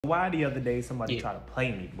Why the other day somebody tried to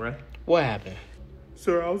play me, bruh? What happened?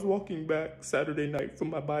 Sir, I was walking back Saturday night from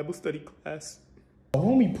my Bible study class. The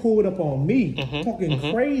homie pulled up on me, talking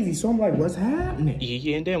crazy. So I'm like, what's happening?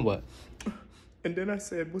 Yeah, and then what? And then I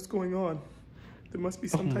said, what's going on? There must be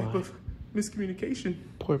some type of miscommunication.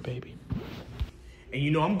 Poor baby. And you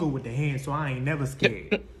know I'm good with the hands, so I ain't never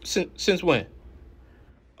scared. Since when?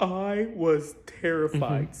 I was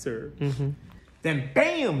terrified, sir. Then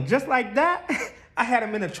bam, just like that, I had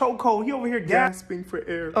him in a chokehold. He over here gasping. Gasping for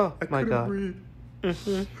air. Oh, I my couldn't God.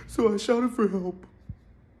 breathe. So I shouted for help.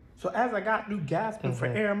 So as I got through gasping for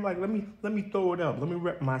air, I'm like, let me throw it up. Let me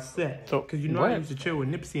rep my set. So, Because you know I used to chill with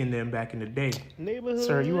Nipsey and them back in the day. Neighborhood.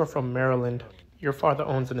 Sir, you are from Maryland. Your father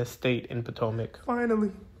owns an estate in Potomac.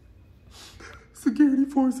 Finally, security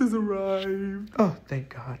forces arrived. Oh, thank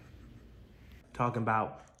God. Talking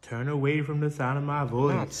about turn away from the sound of my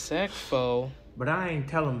voice. Not sexfo. But I ain't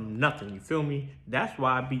tell him nothing, you feel me? That's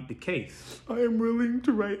why I beat the case. I am willing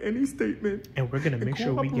to write any statement And we're going to make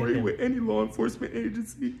sure we get cooperate him. with any law enforcement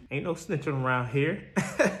agency. Ain't no snitching around here.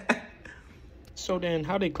 So then,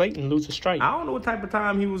 how did Clayton lose a strike? I don't know what type of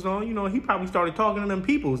time he was on. You know, he probably started talking to them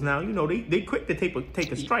peoples now. You know, they quick to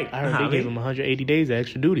take a strike. I heard they gave him 180 days of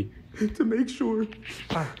extra duty. To make sure.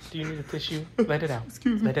 Do you need a tissue? Let it out.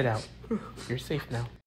 Excuse me. Let it out. You're safe now.